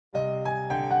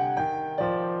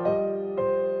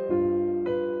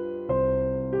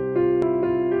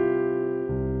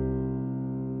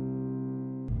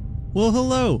Well,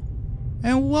 hello,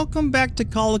 and welcome back to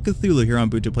Call of Cthulhu here on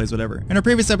Buto Plays Whatever. In our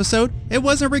previous episode, it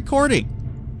wasn't recording,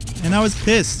 and I was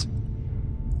pissed.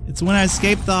 It's when I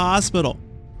escaped the hospital,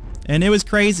 and it was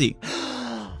crazy.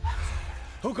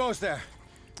 Who goes there?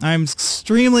 I'm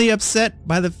extremely upset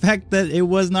by the fact that it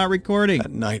was not recording.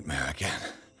 That nightmare again.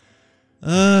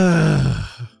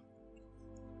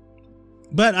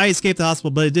 But I escaped the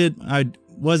hospital, but I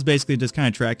was basically just kind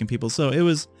of tracking people, so it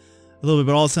was a little bit,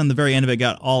 but all of a sudden the very end of it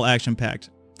got all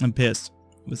action-packed. I'm pissed.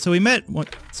 So we met,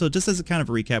 so just as a kind of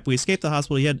a recap, we escaped the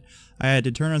hospital. I had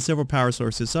to turn on several power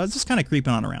sources, so I was just kind of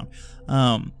creeping on around.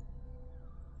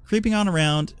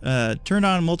 Turned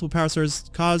on multiple power sources,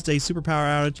 caused a superpower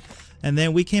outage, and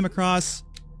then we came across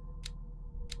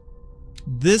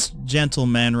this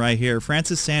gentleman right here,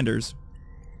 Francis Sanders,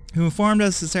 who informed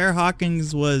us that Sarah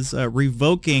Hawkins was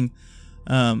revoking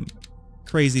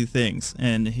crazy things,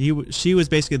 and she was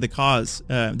basically the cause.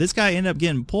 This guy ended up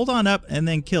getting pulled on up and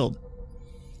then killed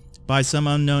by some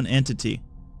unknown entity.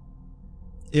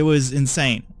 It was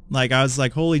insane. Like, I was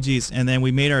like, holy jeez. And then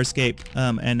we made our escape,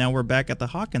 and now we're back at the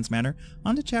Hawkins Manor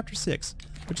on to chapter 6,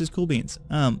 which is cool beans.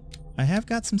 I have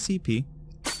got some CP.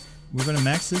 We're going to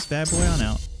max this bad boy on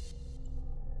out.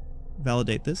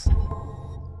 Validate this.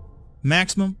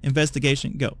 Maximum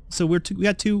investigation, go. So we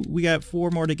got 4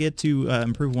 more to get to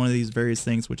improve one of these various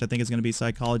things, which I think is going to be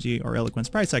psychology or eloquence,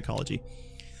 probably psychology.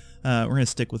 We're going to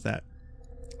stick with that.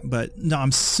 But no,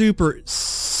 I'm super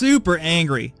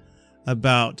angry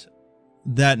about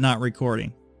that not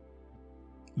recording.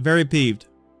 Very peeved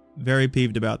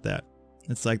about that.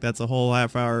 It's like that's a whole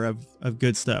half hour of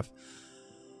good stuff.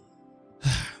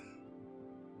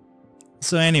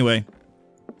 So anyway,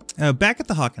 back at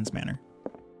the Hawkins Manor.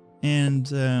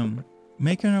 And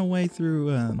making our way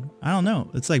through, I don't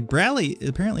know, it's like Bradley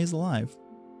apparently is alive.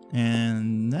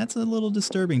 And that's a little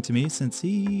disturbing to me since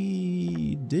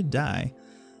he did die.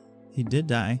 He did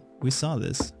die. We saw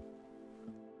this.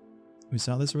 We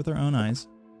saw this with our own eyes.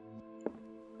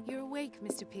 You're awake,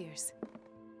 Mr. Pierce.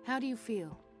 How do you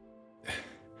feel?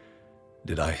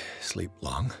 Did I sleep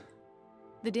long?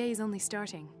 The day is only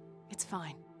starting. It's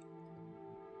fine.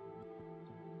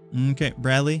 Okay,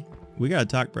 Bradley. We gotta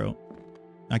talk, bro.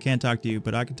 I can't talk to you,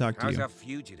 but I can talk to you. How's our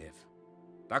fugitive?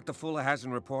 Dr. Fuller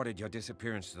hasn't reported your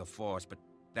disappearance to the force, but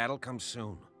that'll come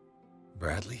soon.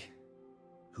 Bradley?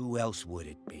 Who else would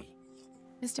it be?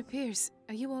 Mr. Pierce,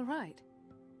 are you all right?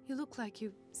 You look like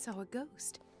you saw a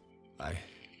ghost.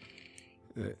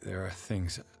 There are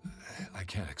things I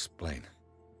can't explain.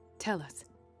 Tell us.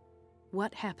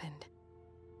 What happened?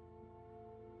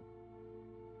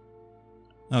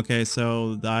 Okay,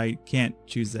 so I can't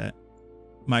choose that.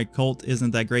 My cult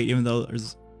isn't that great, even though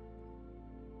there's...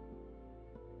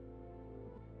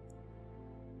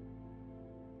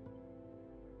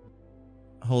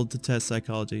 Hold to test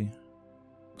psychology.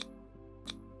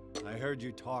 I heard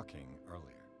you talking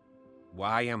earlier.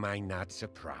 Why am I not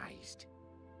surprised?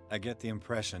 I get the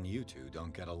impression you two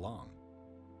don't get along.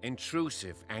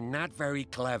 Intrusive and not very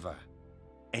clever.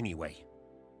 Anyway,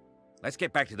 let's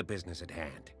get back to the business at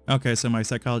hand. Okay, so my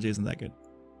psychology isn't that good.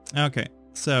 Okay,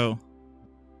 so...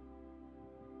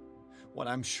 What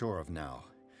I'm sure of now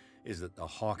is that the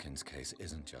Hawkins case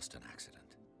isn't just an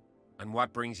accident. And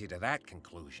what brings you to that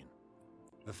conclusion?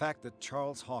 The fact that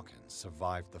Charles Hawkins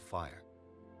survived the fire.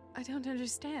 I don't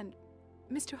understand.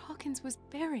 Mr. Hawkins was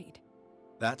buried.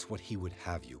 That's what he would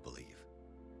have you believe.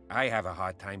 I have a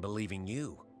hard time believing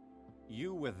you.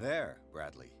 You were there,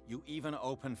 Bradley. You even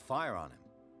opened fire on him.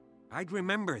 I'd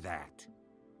remember that.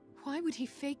 Why would he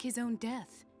fake his own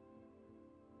death?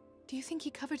 Do you think he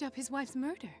covered up his wife's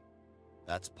murder?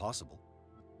 That's possible.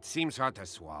 It seems hard to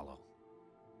swallow.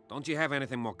 Don't you have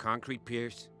anything more concrete,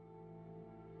 Pierce?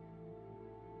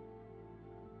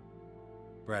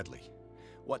 Bradley,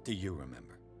 what do you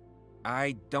remember?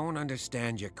 I don't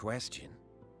understand your question.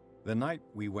 The night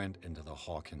we went into the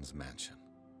Hawkins mansion.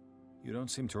 You don't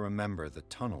seem to remember the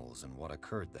tunnels and what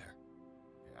occurred there.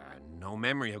 No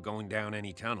memory of going down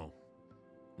any tunnel.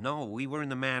 No, we were in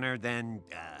the manor, then,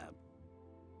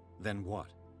 Then what?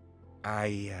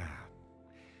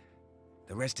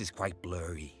 The rest is quite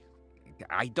blurry.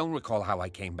 I don't recall how I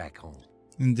came back home.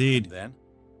 Indeed. And then?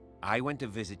 I went to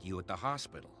visit you at the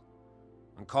hospital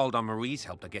and called on Marie's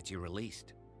help to get you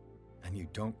released. And you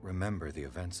don't remember the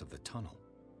events of the tunnel?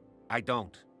 I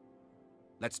don't.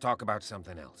 Let's talk about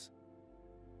something else.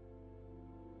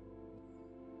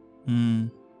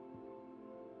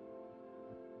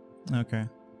 Okay.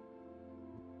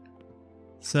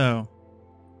 So...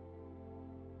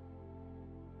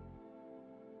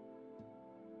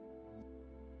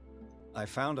 I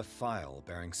found a file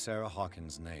bearing Sarah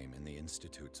Hawkins' name in the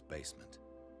Institute's basement.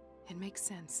 It makes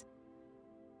sense.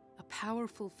 A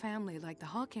powerful family like the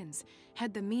Hawkins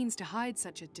had the means to hide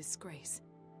such a disgrace.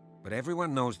 But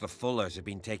everyone knows the Fullers have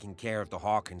been taking care of the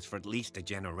Hawkins for at least a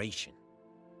generation.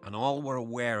 And all were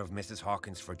aware of Mrs.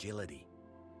 Hawkins' fragility.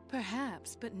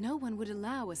 Perhaps, but no one would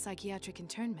allow a psychiatric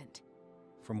internment.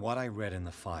 From what I read in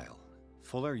the file,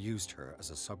 Fuller used her as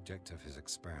a subject of his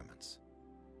experiments.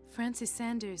 Francis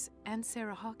Sanders and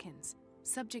Sarah Hawkins,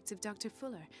 subjects of Dr.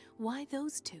 Fuller. Why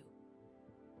those two?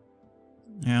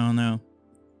 I don't know.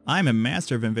 I'm a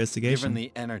master of investigation. Given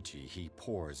the energy he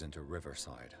pours into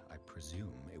Riverside, I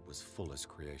presume it was Fuller's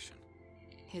creation.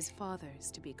 His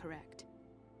father's, to be correct.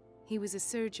 He was a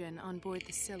surgeon on board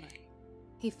the Scylla.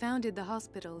 He founded the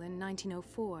hospital in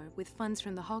 1904 with funds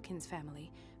from the Hawkins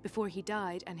family before he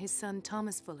died and his son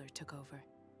Thomas Fuller took over.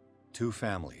 Two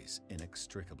families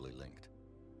inextricably linked.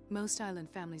 Most island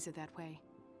families are that way.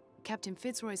 Captain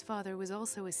Fitzroy's father was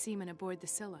also a seaman aboard the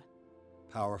Scylla.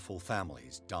 Powerful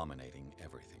families dominating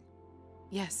everything.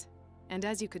 Yes, and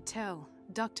as you could tell,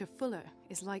 Dr. Fuller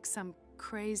is like some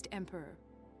crazed emperor.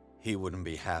 He wouldn't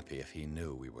be happy if he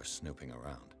knew we were snooping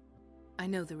around. I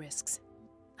know the risks.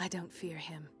 I don't fear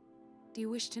him. Do you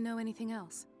wish to know anything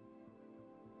else?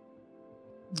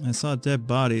 I saw dead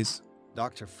bodies.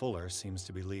 Dr. Fuller seems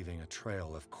to be leaving a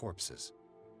trail of corpses.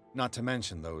 Not to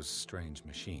mention those strange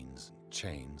machines,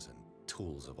 chains, and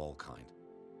tools of all kind.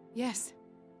 Yes.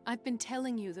 I've been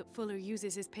telling you that Fuller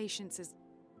uses his patients as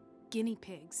guinea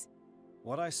pigs.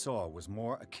 What I saw was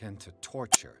more akin to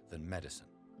torture than medicine.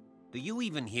 Do you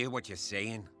even hear what you're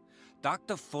saying?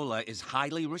 Dr. Fuller is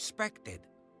highly respected.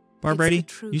 Barbrady,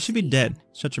 It's the truth, you should be Ethan. dead.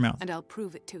 Shut your mouth. And I'll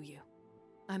prove it to you.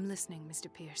 I'm listening,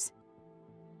 Mr. Pierce.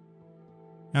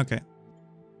 Okay.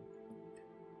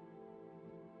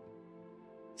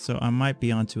 So I might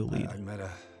be onto a lead. I met a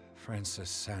Francis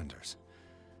Sanders.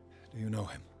 Do you know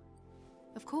him?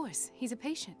 Of course, he's a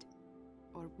patient.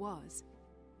 Or was.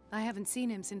 I haven't seen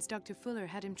him since Dr. Fuller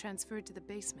had him transferred to the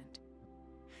basement.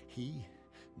 He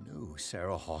knew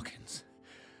Sarah Hawkins,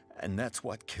 and that's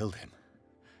what killed him.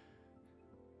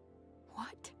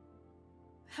 What?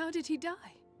 How did he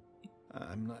die?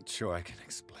 I'm not sure I can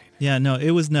explain it. Yeah, no,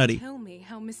 it was nutty. Tell me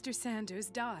how Mr. Sanders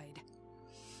died.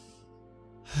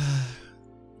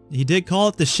 He did call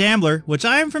it the Shambler, which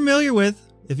I am familiar with.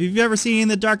 If you've ever seen In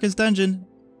the Darkest Dungeon,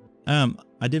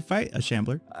 I did fight a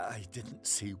Shambler. I didn't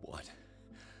see what,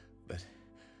 but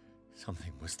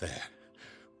something was there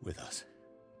with us.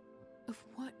 Of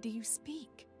what do you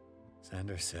speak?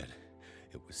 Sanders said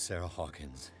it was Sarah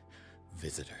Hawkins'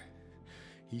 visitor.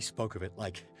 He spoke of it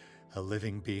like a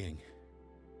living being.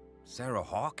 Sarah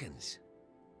Hawkins?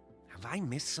 Have I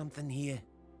missed something here?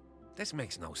 This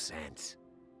makes no sense.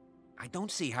 I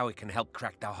don't see how it can help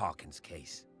crack the Hawkins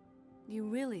case. You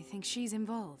really think she's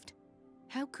involved?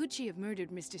 How could she have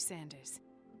murdered Mr. Sanders?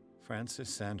 Francis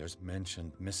Sanders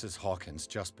mentioned Mrs. Hawkins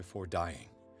just before dying.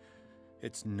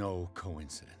 It's no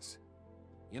coincidence.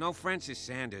 You know, Francis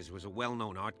Sanders was a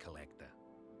well-known art collector.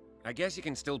 I guess you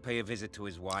can still pay a visit to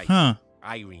his wife, Huh.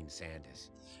 Irene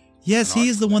Sanders. Yes, he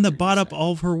is the one that bought up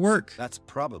all of her work. That's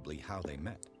probably how they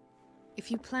met. If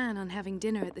you plan on having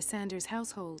dinner at the Sanders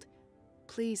household,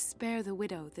 please spare the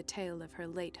widow the tale of her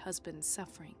late husband's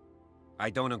suffering.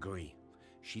 I don't agree.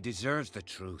 She deserves the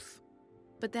truth.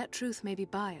 But that truth may be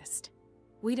biased.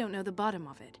 We don't know the bottom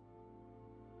of it.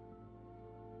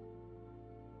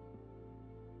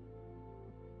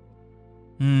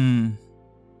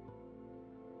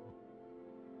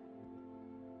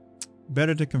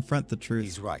 Better to confront the truth.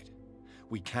 He's right.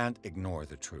 We can't ignore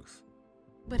the truth.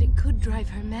 But it could drive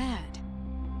her mad.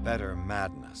 Better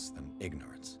madness than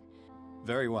ignorance.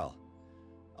 Very well.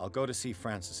 I'll go to see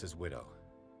Francis's widow.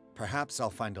 Perhaps I'll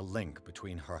find a link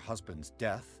between her husband's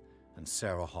death and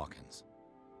Sarah Hawkins.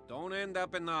 Don't end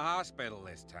up in the hospital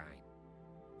this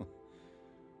time.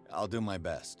 I'll do my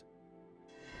best.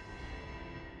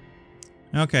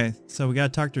 Okay, so we gotta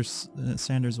talk to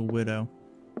Sanders' widow.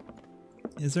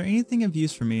 Is there anything of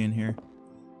use for me in here?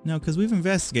 No, because we've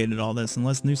investigated all this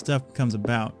unless new stuff comes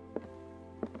about.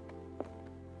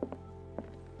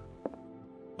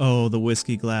 Oh, the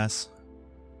whiskey glass.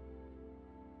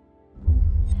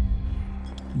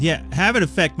 Yeah, have it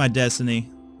affect my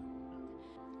destiny.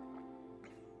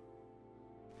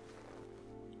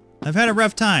 I've had a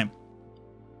rough time.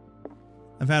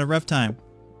 I've had a rough time.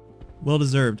 Well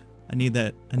deserved. I need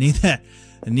that. I need that.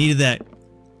 I needed that.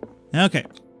 Okay.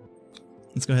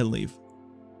 Let's go ahead and leave.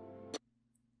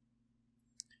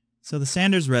 So the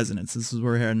Sanders residence. This is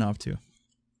where we're heading off to.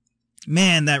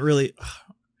 Man, that really...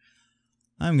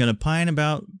 I'm going to pine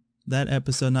about that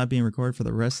episode not being recorded for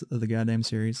the rest of the goddamn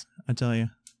series. I tell you.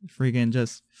 Freaking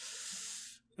just...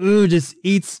 Ooh, just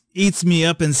eats me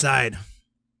up inside.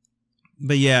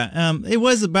 But yeah, it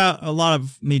was about a lot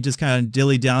of me just kind of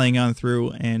dilly-dallying on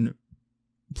through and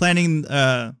planning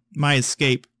my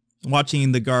escape,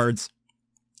 watching the guards.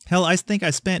 Hell, I think I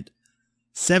spent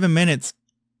 7 minutes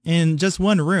in just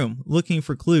one room looking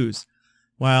for clues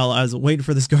while I was waiting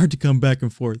for this guard to come back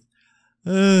and forth.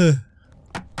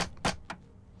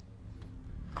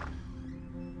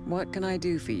 What can I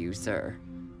do for you, sir?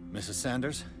 Mrs.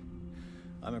 Sanders,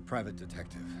 I'm a private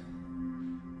detective.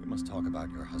 We must talk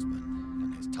about your husband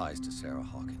and his ties to Sarah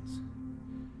Hawkins.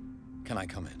 Can I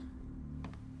come in?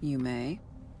 You may.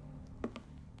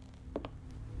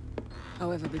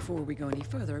 However, before we go any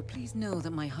further, please know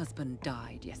that my husband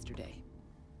died yesterday.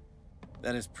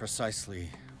 That is precisely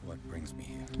what brings me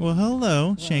here. Well,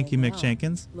 hello, Shanky Well,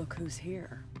 McShankins. Look who's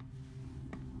here.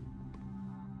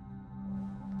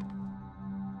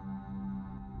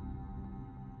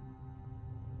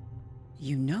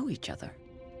 You know each other.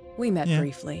 We met Yeah.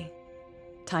 briefly.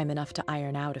 Time enough to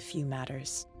iron out a few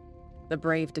matters. The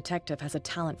brave detective has a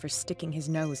talent for sticking his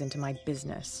nose into my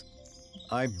business.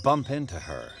 I bump into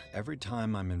her every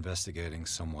time I'm investigating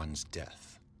someone's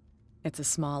death. It's a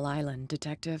small island,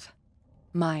 detective.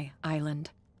 My island.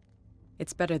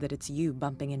 It's better that it's you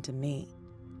bumping into me.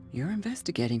 You're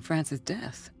investigating Francis'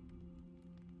 death.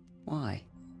 Why?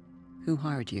 Who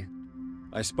hired you?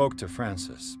 I spoke to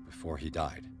Francis before he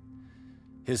died.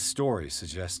 His story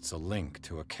suggests a link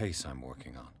to a case I'm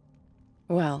working on.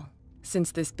 Well,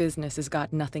 since this business has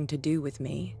got nothing to do with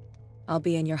me, I'll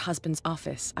be in your husband's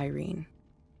office, Irene.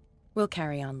 We'll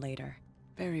carry on later.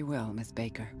 Very well, Miss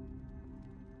Baker.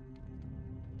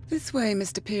 This way,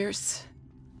 Mr. Pierce.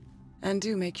 And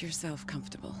do make yourself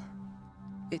comfortable.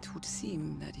 It would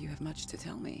seem that you have much to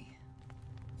tell me.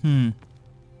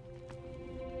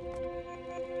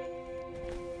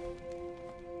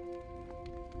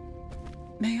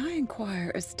 May I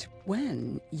inquire as to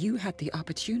when you had the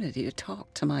opportunity to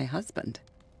talk to my husband?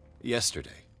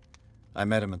 Yesterday, I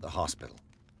met him at the hospital.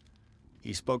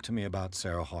 He spoke to me about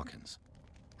Sarah Hawkins.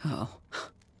 Oh,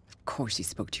 of course he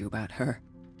spoke to you about her.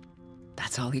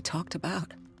 That's all he talked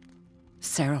about.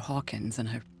 Sarah Hawkins and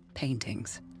her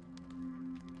paintings.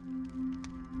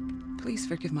 Please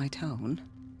forgive my tone.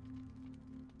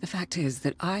 The fact is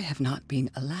that I have not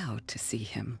been allowed to see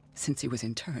him since he was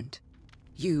interned.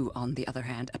 You, on the other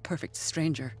hand, a perfect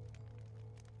stranger,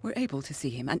 were able to see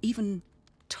him and even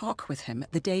talk with him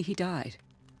the day he died.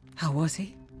 How was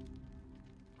he?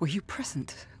 Were you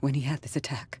present when he had this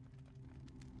attack?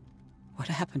 What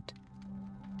happened?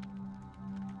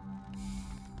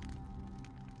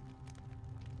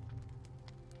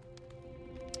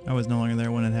 I was no longer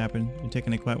there when it happened. You're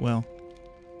taking it quite well.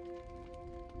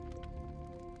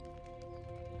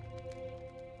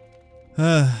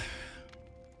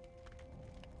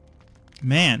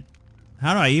 Man,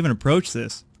 how do I even approach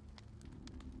this?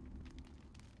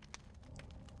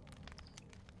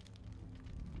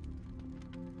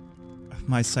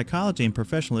 My psychology and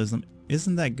professionalism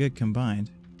isn't that good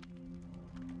combined.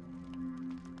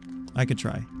 I could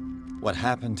try. What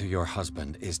happened to your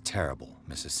husband is terrible,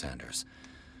 Mrs. Sanders.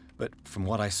 But from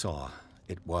what I saw,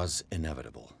 it was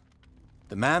inevitable.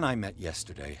 The man I met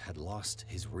yesterday had lost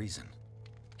his reason.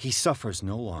 He suffers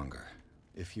no longer,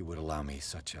 if you would allow me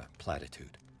such a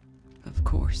platitude. Of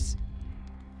course.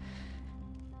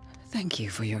 Thank you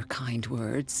for your kind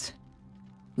words.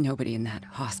 Nobody in that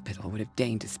hospital would have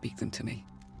deigned to speak them to me.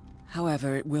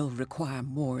 However, it will require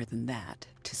more than that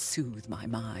to soothe my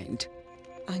mind.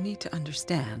 I need to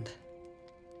understand.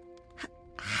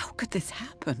 How could this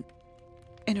happen?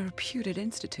 In a reputed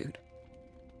institute?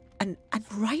 And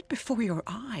right before your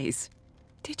eyes?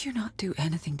 Did you not do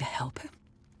anything to help him?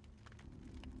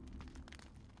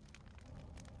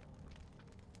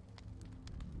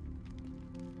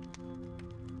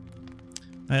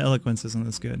 My eloquence isn't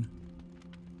as good.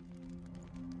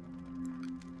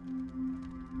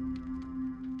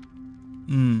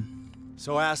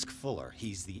 So ask Fuller,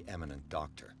 he's the eminent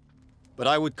doctor. But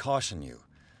I would caution you,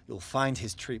 you'll find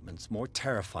his treatments more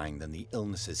terrifying than the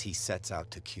illnesses he sets out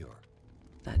to cure.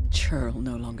 That churl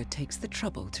no longer takes the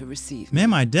trouble to receive me. Man,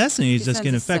 my destiny is He just sends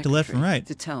getting his affected left and secretary right.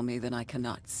 to tell me that I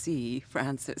cannot see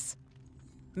Francis.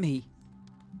 Me.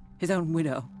 His own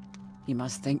widow. He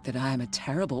must think that I am a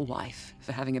terrible wife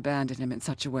for having abandoned him in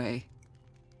such a way.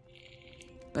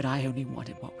 But I only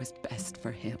wanted what was best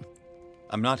for him.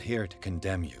 I'm not here to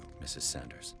condemn you, Mrs.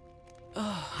 Sanders.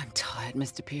 Oh, I'm tired,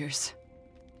 Mr. Pierce.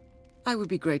 I would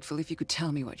be grateful if you could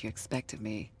tell me what you expect of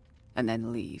me, and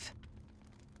then leave.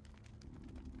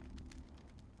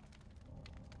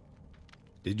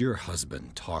 Did your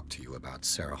husband talk to you about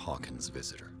Sarah Hawkins'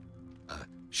 visitor? A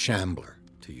shambler,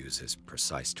 to use his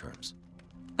precise terms.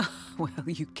 Well,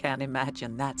 you can't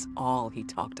imagine that's all he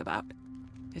talked about.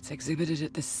 It's exhibited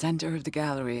at the center of the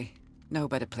gallery. No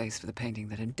better place for the painting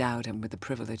that endowed him with the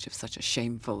privilege of such a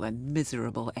shameful and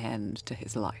miserable end to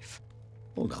his life.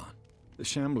 Hold on. The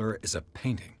Shambler is a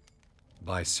painting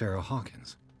by Sarah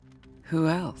Hawkins. Who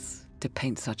else to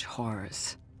paint such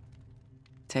horrors?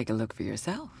 Take a look for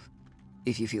yourself,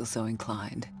 if you feel so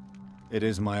inclined. It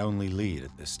is my only lead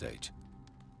at this stage.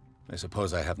 I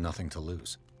suppose I have nothing to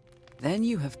lose. Then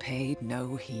you have paid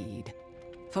no heed.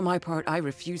 For my part, I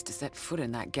refuse to set foot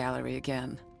in that gallery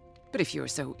again. But if you're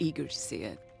so eager to see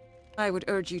it, I would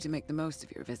urge you to make the most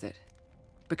of your visit.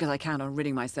 Because I count on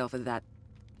ridding myself of that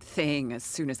thing as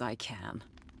soon as I can.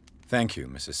 Thank you,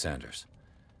 Mrs. Sanders.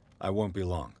 I won't be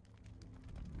long.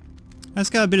 I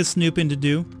just got a bit of snooping to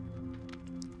do.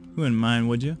 You wouldn't mind,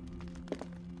 would you?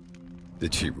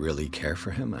 Did she really care for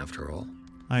him after all?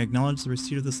 I acknowledge the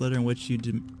receipt of this letter in which you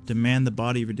demand the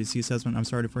body of your deceased husband. I'm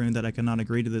sorry to inform you that I cannot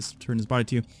agree to this, return his body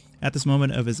to you. At this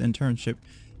moment of his internship,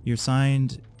 you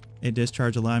signed a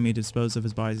discharge allowing me to dispose of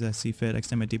his body as I see fit. I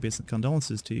extend my deepest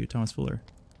condolences to you, Thomas Fuller.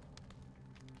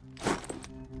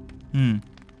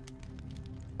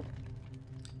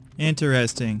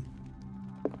 Interesting.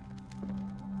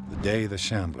 The day the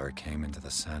Shambler came into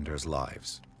the Sanders'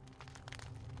 lives.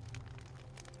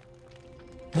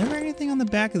 Never anything on the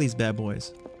back of these bad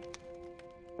boys.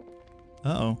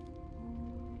 Uh-oh.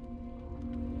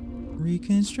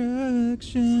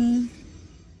 Reconstruction.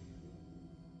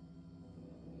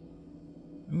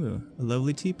 Ooh, a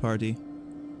lovely tea party.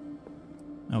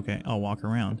 Okay, I'll walk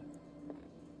around.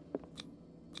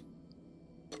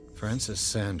 Francis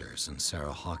Sanders and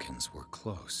Sarah Hawkins were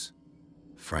close.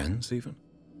 Friends, even?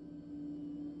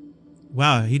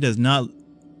 Wow, he does not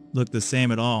look the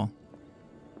same at all.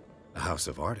 A house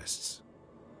of artists.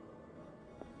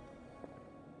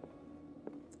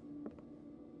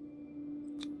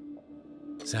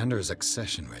 Sanders'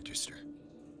 accession register.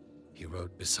 He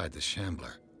wrote beside the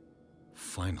Shambler,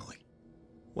 "Finally."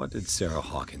 What did Sarah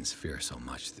Hawkins fear so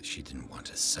much that she didn't want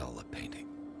to sell the painting?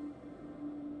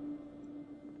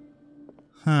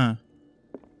 Huh.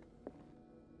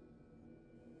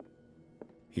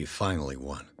 He finally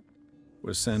won.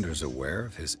 Was Sanders aware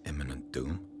of his imminent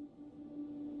doom?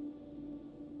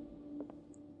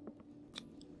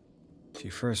 She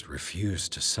first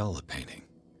refused to sell the painting.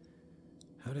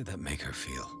 How did that make her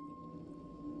feel?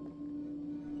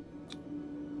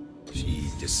 She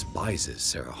despises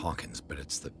Sarah Hawkins, but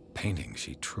it's the painting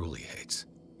she truly hates.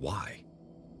 Why?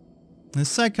 The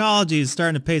psychology is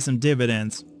starting to pay some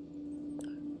dividends.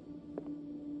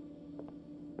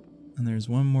 And there's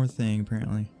one more thing,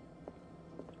 apparently.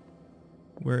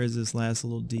 Where is this last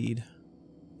little deed?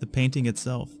 The painting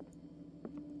itself.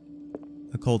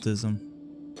 Occultism.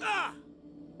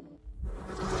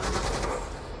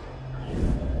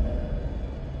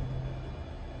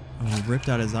 Oh, he ripped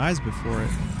out his eyes before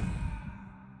it.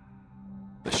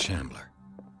 The Shambler.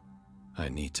 I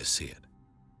need to see it.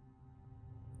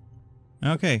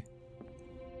 Okay.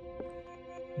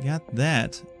 Got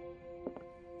that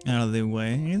out of the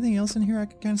way. Anything else in here I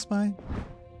could kind of spy?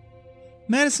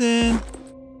 Medicine!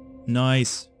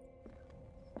 Nice.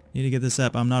 Need to get this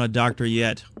up. I'm not a doctor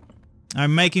yet.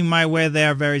 I'm making my way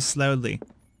there very slowly.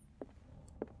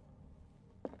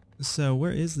 So,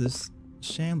 where is this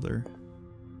Shambler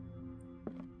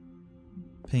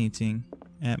painting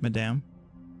at, madame?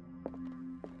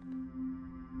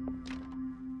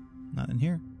 Not in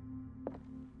here.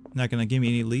 Not gonna give me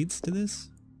any leads to this?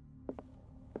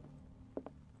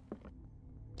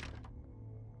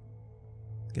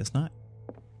 Guess not.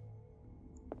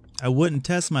 I wouldn't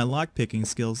test my lockpicking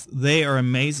skills. They are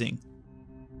amazing.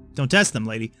 Don't test them,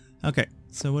 lady. Okay,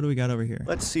 so what do we got over here?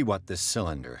 Let's see what this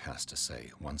cylinder has to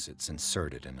say once it's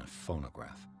inserted in a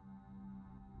phonograph.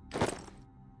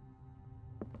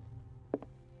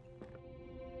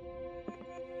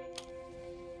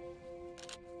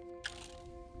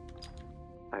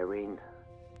 Irene,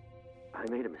 I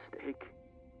made a mistake.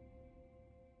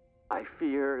 I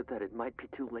fear that it might be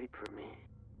too late for me.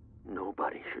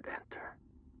 Nobody should enter,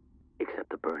 except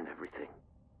to burn everything.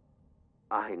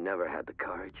 I never had the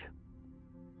courage.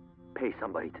 Pay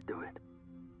somebody to do it.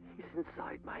 He's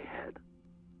inside my head.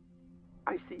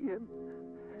 I see him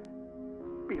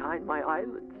behind my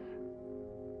eyelids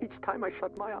each time I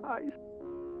shut my eyes.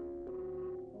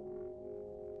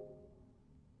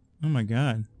 Oh my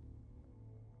god.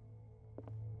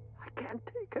 I can't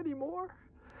take any more.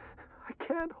 I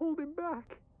can't hold him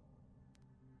back.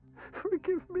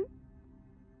 Forgive me.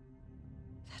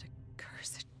 That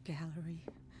accursed gallery.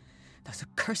 Those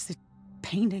accursed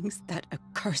paintings. That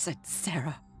accursed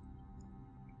Sarah.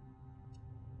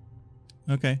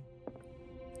 Okay.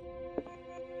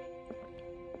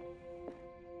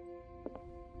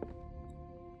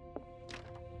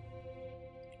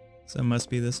 So it must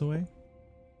be this way?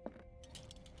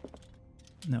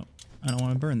 No, I don't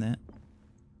want to burn that.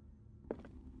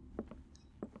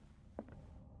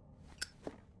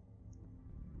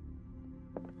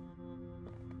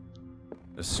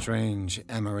 A strange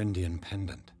Amerindian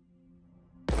pendant.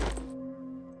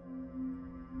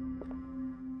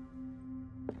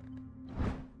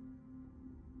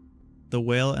 The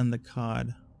Whale and the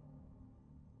Cod.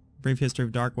 Brief History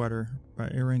of Darkwater by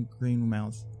Aaron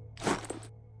Greenmouth.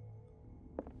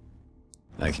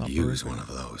 I could use one of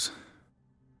those.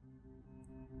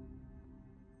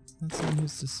 Let's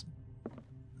use this.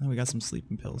 Oh, we got some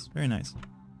sleeping pills. Very nice.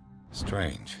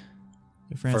 Strange.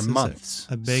 Francis, For months,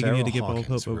 I beg you to give all hope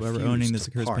Hawkins of whoever refused owning this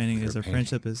to accursed part painting with is her a painting.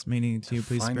 friendship is meaning to you.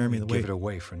 Please spare me the Give wait. it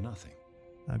away for nothing.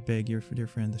 I beg your dear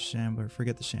friend, the Shambler.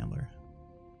 Forget the Shambler.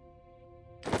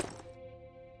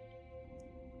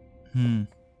 Oh,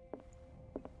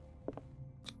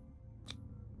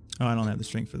 I don't have the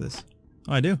strength for this.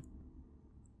 Oh, I do.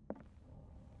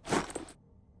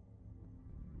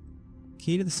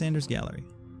 Key to the Sanders Gallery.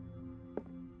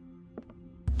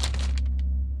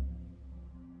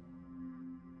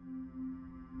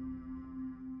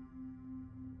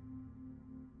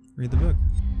 Read the book.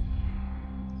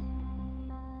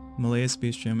 Malaeus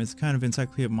Bestium is a kind of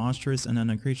encyclopedia of monstrous and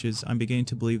unknown creatures. I'm beginning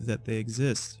to believe that they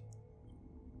exist.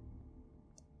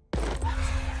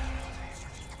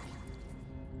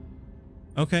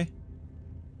 Okay.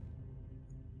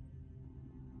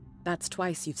 That's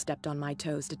twice you've stepped on my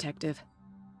toes, Detective.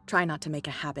 Try not to make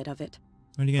a habit of it.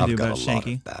 What are you gonna do about I've got a lot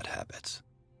Shanky? of bad habits.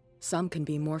 Some can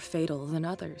be more fatal than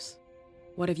others.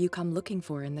 What have you come looking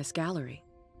for in this gallery?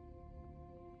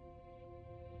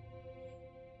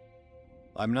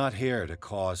 I'm not here to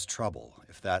cause trouble,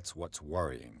 if that's what's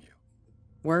worrying you.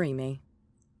 Worry me?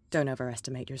 Don't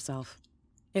overestimate yourself.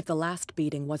 If the last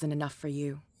beating wasn't enough for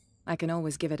you, I can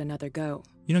always give it another go.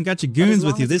 You don't got your But as goons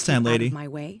long with you as this keep time, out lady. of my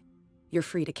way, you're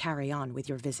free to carry on with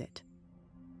your visit.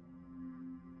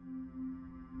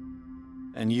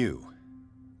 And you?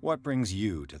 What brings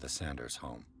you to the Sanders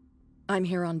home? I'm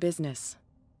here on business.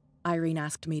 Irene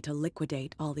asked me to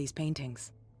liquidate all these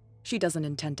paintings. She doesn't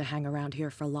intend to hang around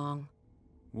here for long.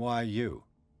 Why you?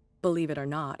 Believe it or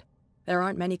not, there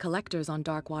aren't many collectors on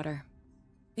Darkwater.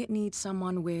 It needs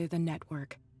someone with a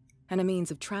network and a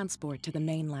means of transport to the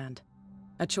mainland.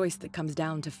 A choice that comes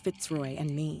down to Fitzroy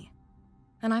and me.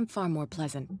 And I'm far more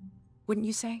pleasant, wouldn't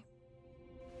you say?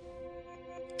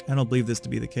 I don't believe this to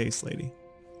be the case, lady.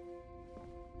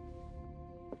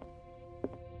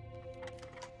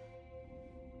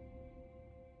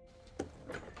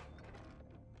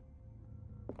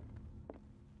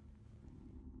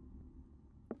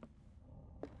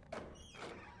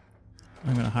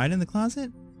 I'm gonna hide in the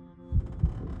closet?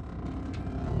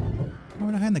 Why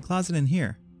would I hide in the closet in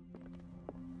here?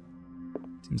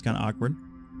 Seems kind of awkward.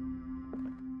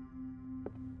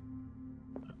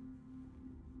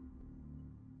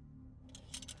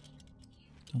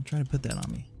 Don't try to put that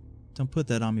on me. Don't put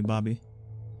that on me, Bobby.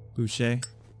 Boucher.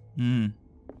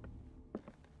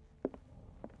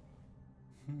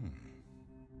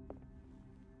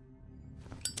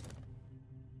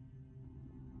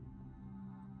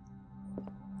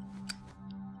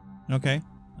 Okay.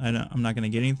 I'm not going to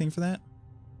get anything for that.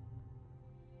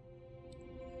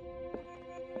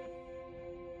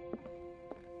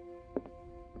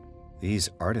 These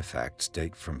artifacts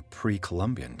date from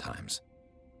pre-Columbian times.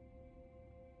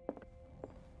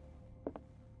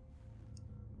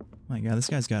 My God, this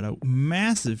guy's got a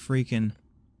massive freaking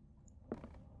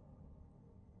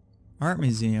art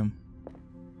museum.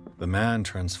 The man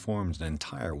transformed an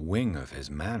entire wing of his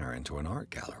manor into an art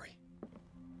gallery.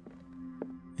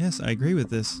 Yes, I agree with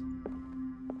this.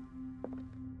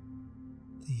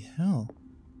 The hell?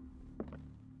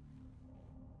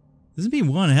 This would be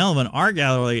one hell of an art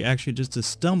gallery, actually, just to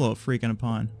stumble freaking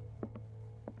upon.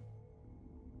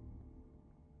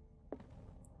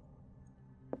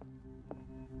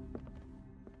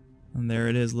 And there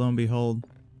it is, lo and behold.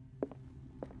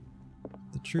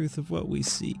 The truth of what we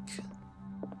seek.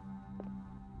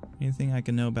 Anything I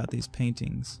can know about these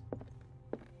paintings?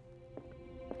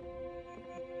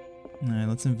 Alright,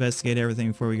 let's investigate everything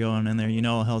before we go on in there. You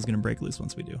know all hell's gonna break loose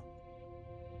once we do.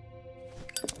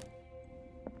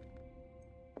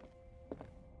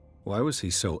 Why was he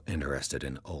so interested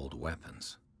in old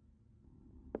weapons?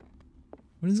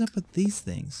 What is up with these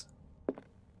things?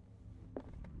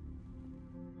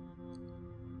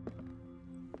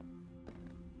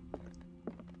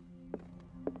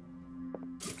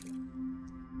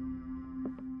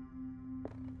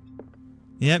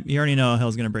 Yep, you already know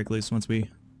hell's gonna break loose once we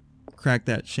crack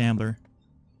that Shambler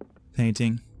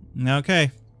painting.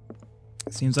 Okay.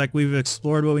 Seems like we've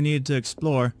explored what we needed to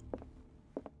explore.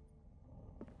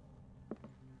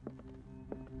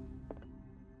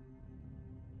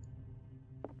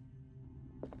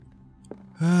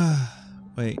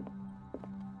 Wait.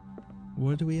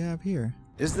 What do we have here?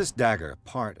 Is this dagger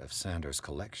part of Sanders'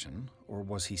 collection, or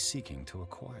was he seeking to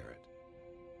acquire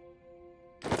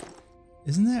it?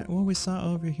 Isn't that what we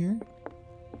saw over here?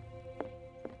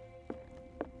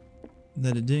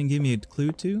 That it didn't give me a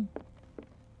clue to?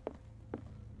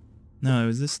 No, it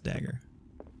was this dagger.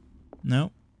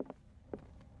 Nope.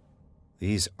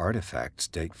 These artifacts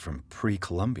date from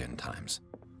pre-Columbian times.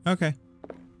 Okay.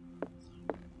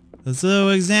 Let's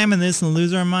examine this and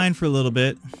lose our mind for a little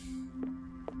bit.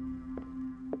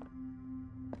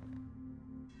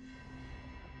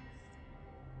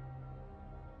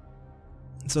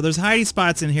 So there's hiding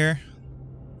spots in here.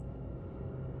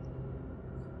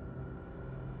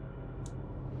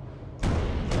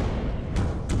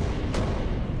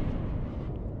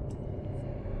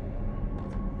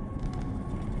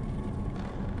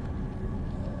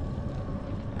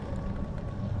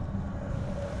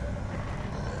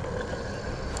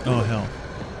 Oh, hell.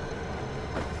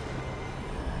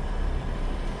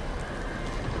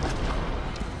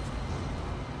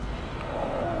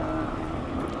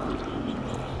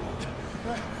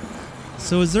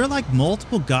 So is there like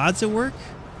multiple gods at work?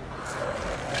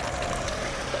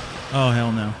 Oh,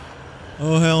 hell no.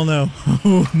 Oh, hell no.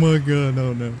 Oh my god,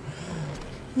 oh no.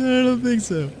 I don't think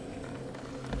so.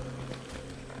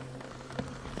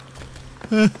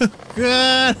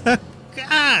 God!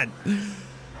 God!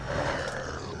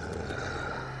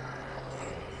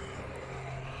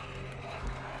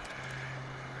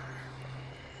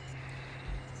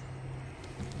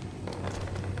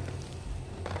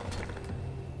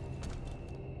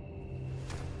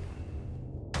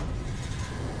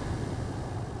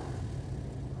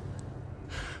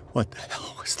 What the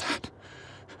hell was that?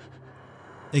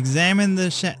 Examine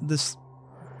this.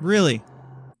 Really?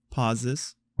 Pause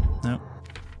this. No.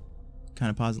 Kind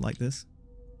of pause it like this.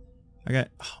 I got.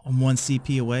 I'm 1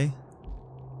 CP away.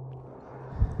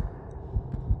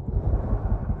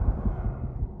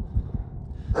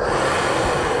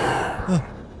 Oh.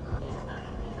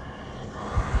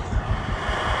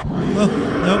 Oh,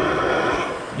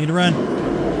 nope. Need to run.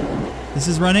 This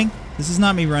is running. This is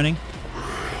not me running.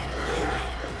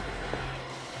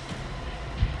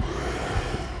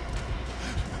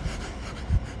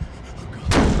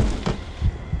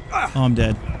 Oh, I'm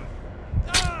dead.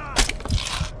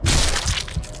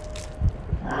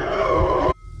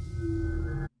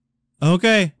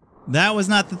 Okay, that was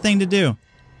not the thing to do.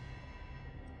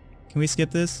 Can we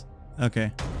skip this?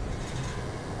 Okay.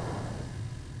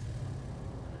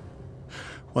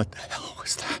 What the hell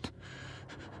was that?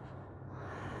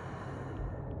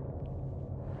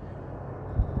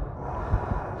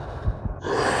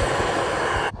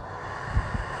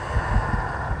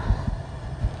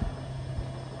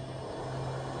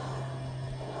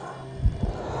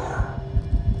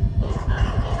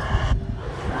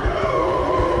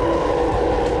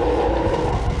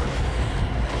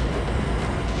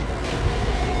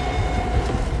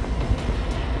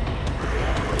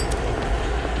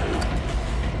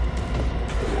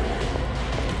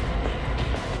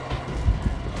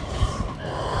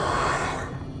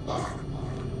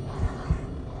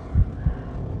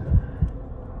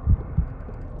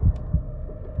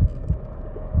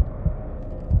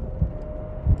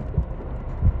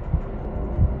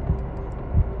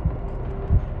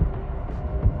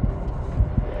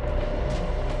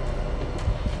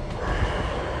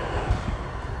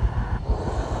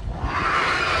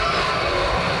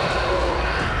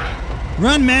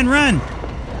 Run, man, run!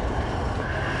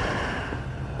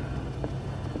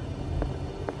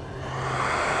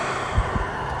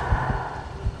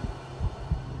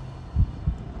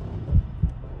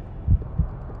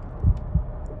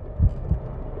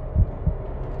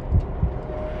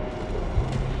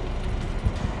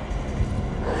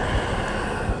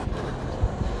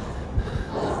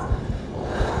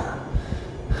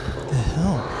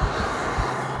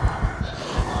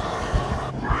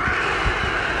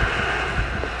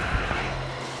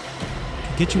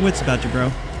 Get your wits about you,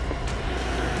 bro.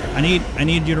 I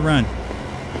need you to run.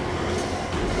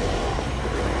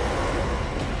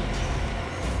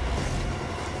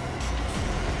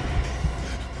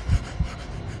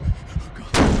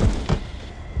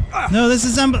 No, this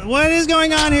is what is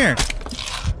going on here?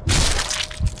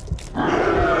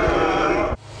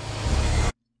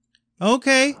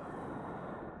 Okay.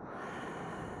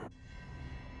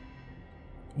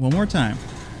 One more time.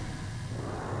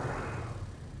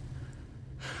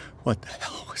 What the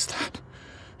hell was that?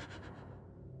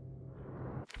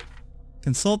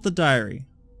 Consult the diary.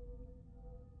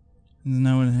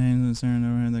 No one hangs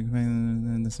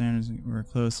the Sanders were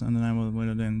close undeniable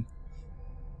widowed in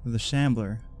the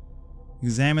Shambler.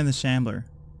 Examine the Shambler.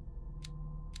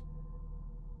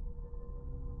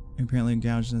 Apparently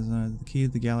gouged the key to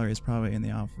the gallery is probably in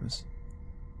the office.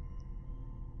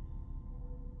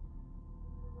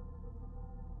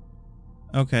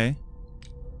 Okay.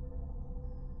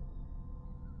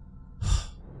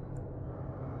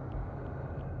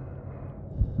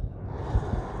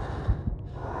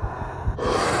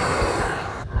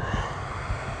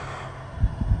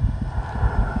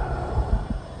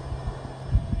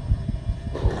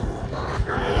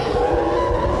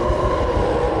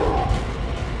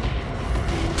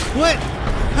 What?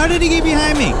 How did he get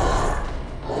behind me?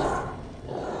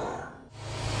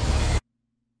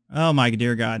 Oh my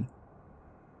dear God.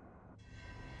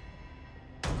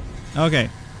 Okay.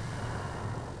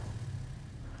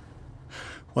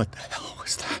 What the hell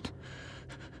was that?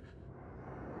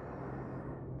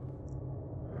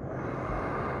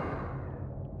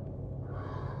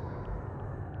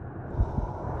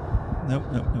 Nope,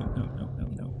 nope, nope, nope, nope,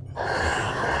 nope, nope.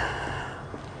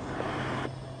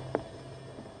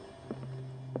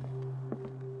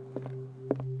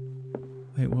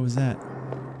 Wait, what was that?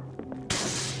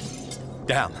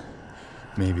 Damn.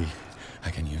 Maybe I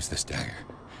can use this dagger.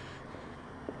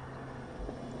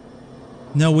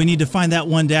 No, we need to find that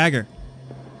one dagger.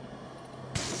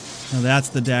 No, that's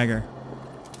the dagger.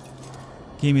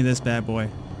 Give me this bad boy.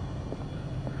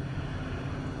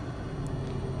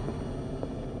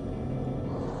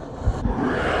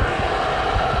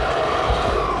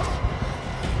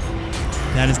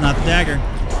 That is not the dagger.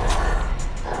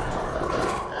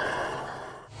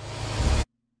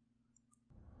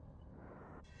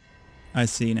 I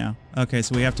see now. Okay,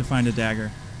 so we have to find a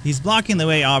dagger. He's blocking the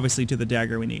way, obviously, to the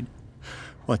dagger we need.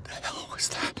 What the hell was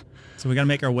that? So we gotta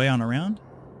make our way on around?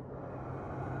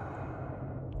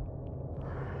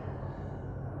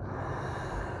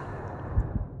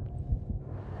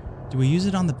 Do we use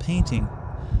it on the painting?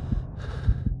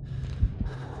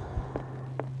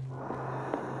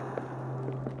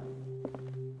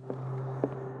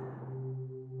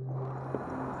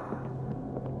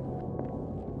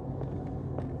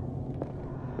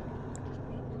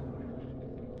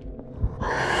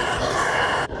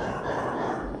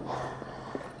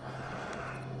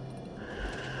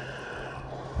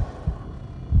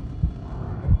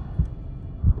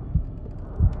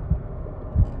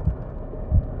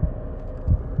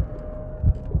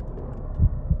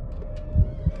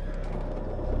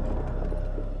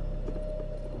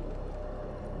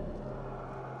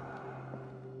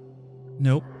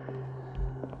 Nope.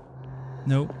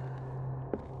 Nope.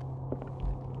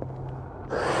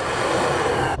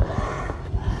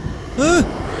 Ah!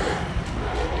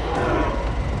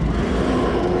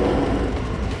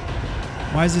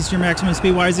 Why is this your maximum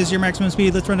speed? Why is this your maximum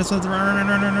speed? Let's run this. Let's run, run,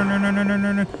 run, run, run, run, run, run,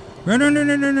 run, run, run, run,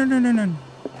 run, run, run, run, run, run.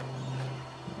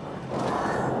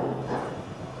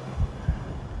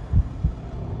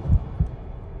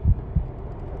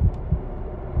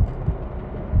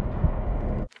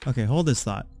 Okay, hold this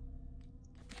thought.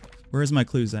 Where's my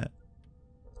clues at?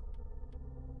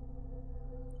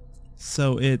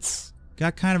 So it's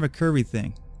got kind of a curvy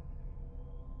thing.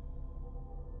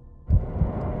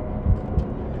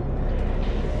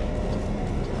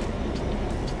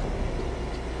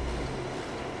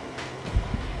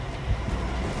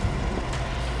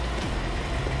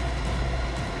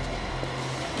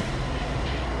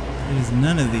 It is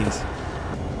none of these.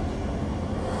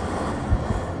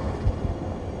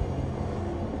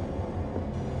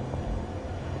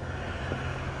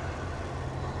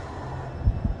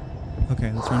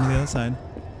 Okay, let's run to the other side.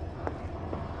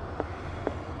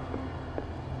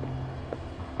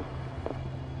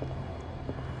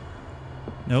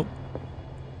 Nope.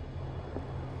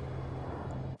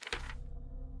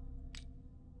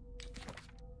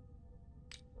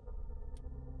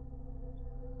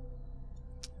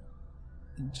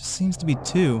 It just seems to be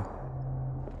 2.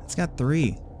 It's got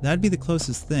 3. That'd be the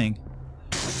closest thing.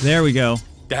 There we go.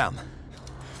 Damn.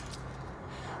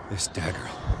 This dagger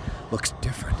looks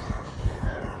different.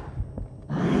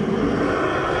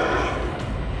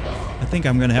 I think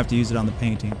I'm gonna have to use it on the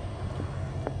painting.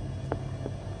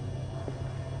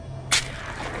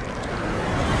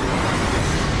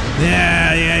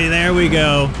 Yeah, there we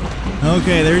go.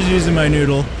 Okay, there's using my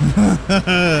noodle.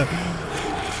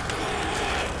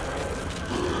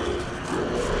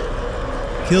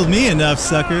 Killed me enough,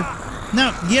 sucker.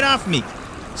 No, get off me,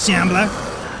 shambler.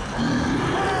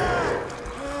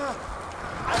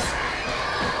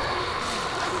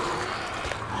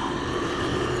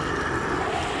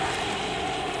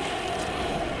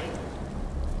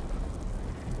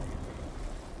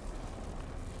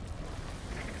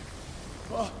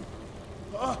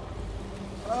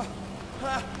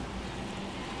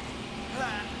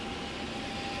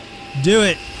 Do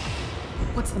it.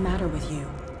 What's the matter with you?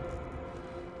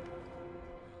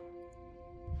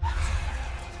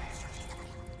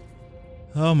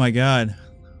 Oh my god.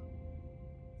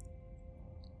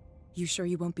 You sure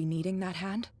you won't be needing that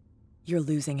hand? You're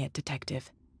losing it,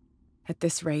 Detective. At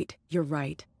this rate, you're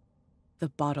right. The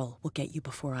bottle will get you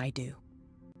before I do.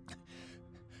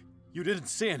 You didn't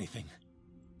see anything.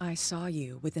 I saw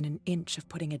you within an inch of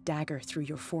putting a dagger through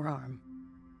your forearm.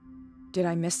 Did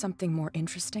I miss something more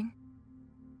interesting?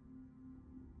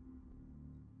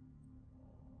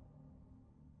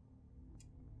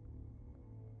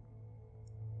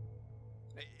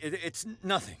 It's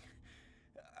nothing.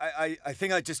 I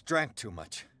think I just drank too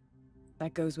much.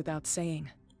 That goes without saying.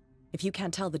 If you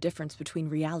can't tell the difference between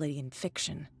reality and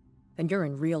fiction, then you're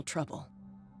in real trouble.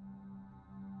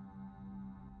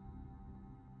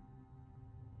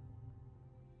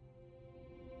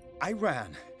 I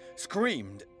ran,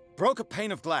 screamed, broke a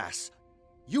pane of glass.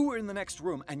 You were in the next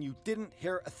room and you didn't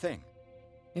hear a thing.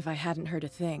 If I hadn't heard a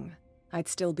thing, I'd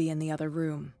still be in the other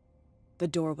room. The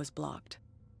door was blocked.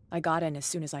 I got in as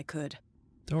soon as I could.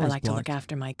 I like to look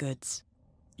after my goods.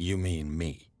 You mean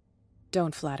me?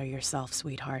 Don't flatter yourself,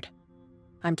 sweetheart.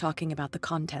 I'm talking about the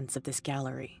contents of this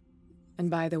gallery. And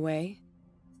by the way,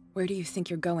 where do you think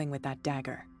you're going with that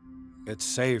dagger? It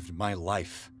saved my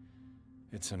life.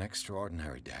 It's an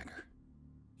extraordinary dagger.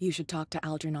 You should talk to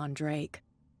Algernon Drake.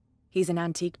 He's an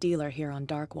antique dealer here on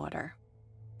Darkwater.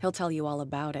 He'll tell you all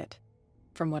about it.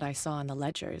 From what I saw in the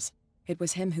ledgers, it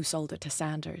was him who sold it to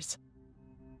Sanders.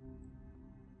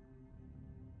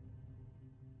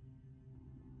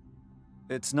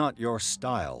 It's not your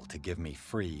style to give me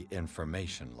free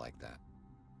information like that.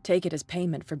 Take it as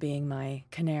payment for being my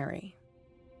canary.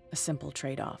 A simple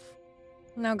trade-off.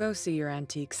 Now go see your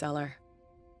antique seller.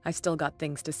 I've still got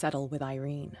things to settle with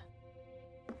Irene.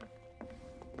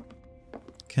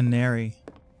 Canary.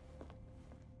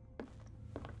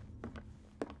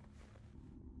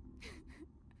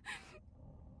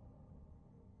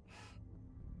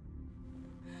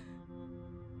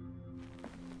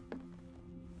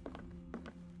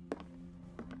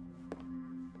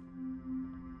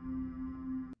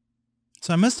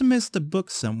 So I must have missed a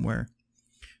book somewhere,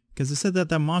 because it said that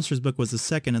that monsters book was the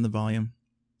second in the volume.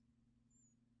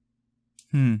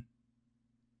 Where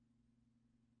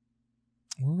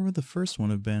would the first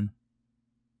one have been?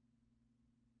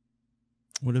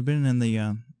 Would have been in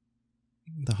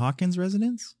the Hawkins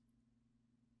residence?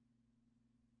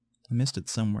 I missed it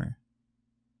somewhere.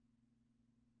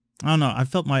 I don't know. I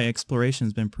felt my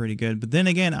exploration's been pretty good, but then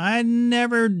again, I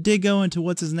never did go into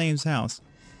what's his name's house.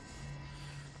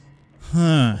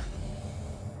 Huh.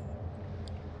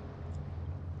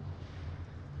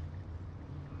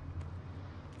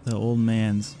 The old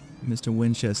man's, Mr.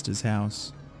 Winchester's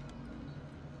house.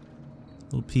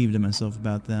 A little peeved at myself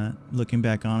about that. Looking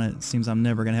back on it, it seems I'm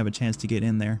never going to have a chance to get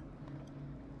in there.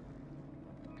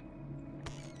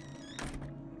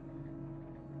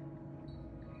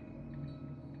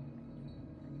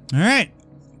 Alright.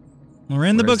 We're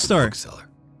in the bookstore. Bookseller?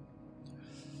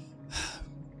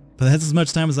 But that's as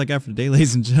much time as I got for today,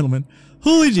 ladies and gentlemen.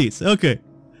 Holy jeez. Okay.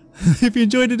 If you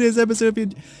enjoyed today's episode,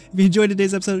 if you enjoyed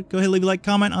today's episode, go ahead and leave a like,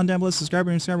 comment on down below, subscribe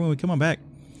and subscribe when we come on back.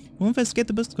 We'll investigate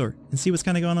the bookstore and see what's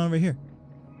kind of going on over here.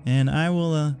 And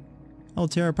I'll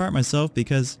tear apart myself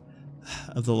because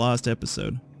of the lost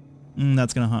episode.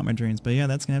 That's gonna haunt my dreams. But yeah,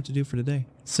 that's gonna have to do for today.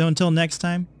 So until next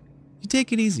time, you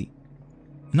take it easy,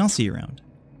 and I'll see you around.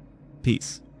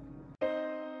 Peace.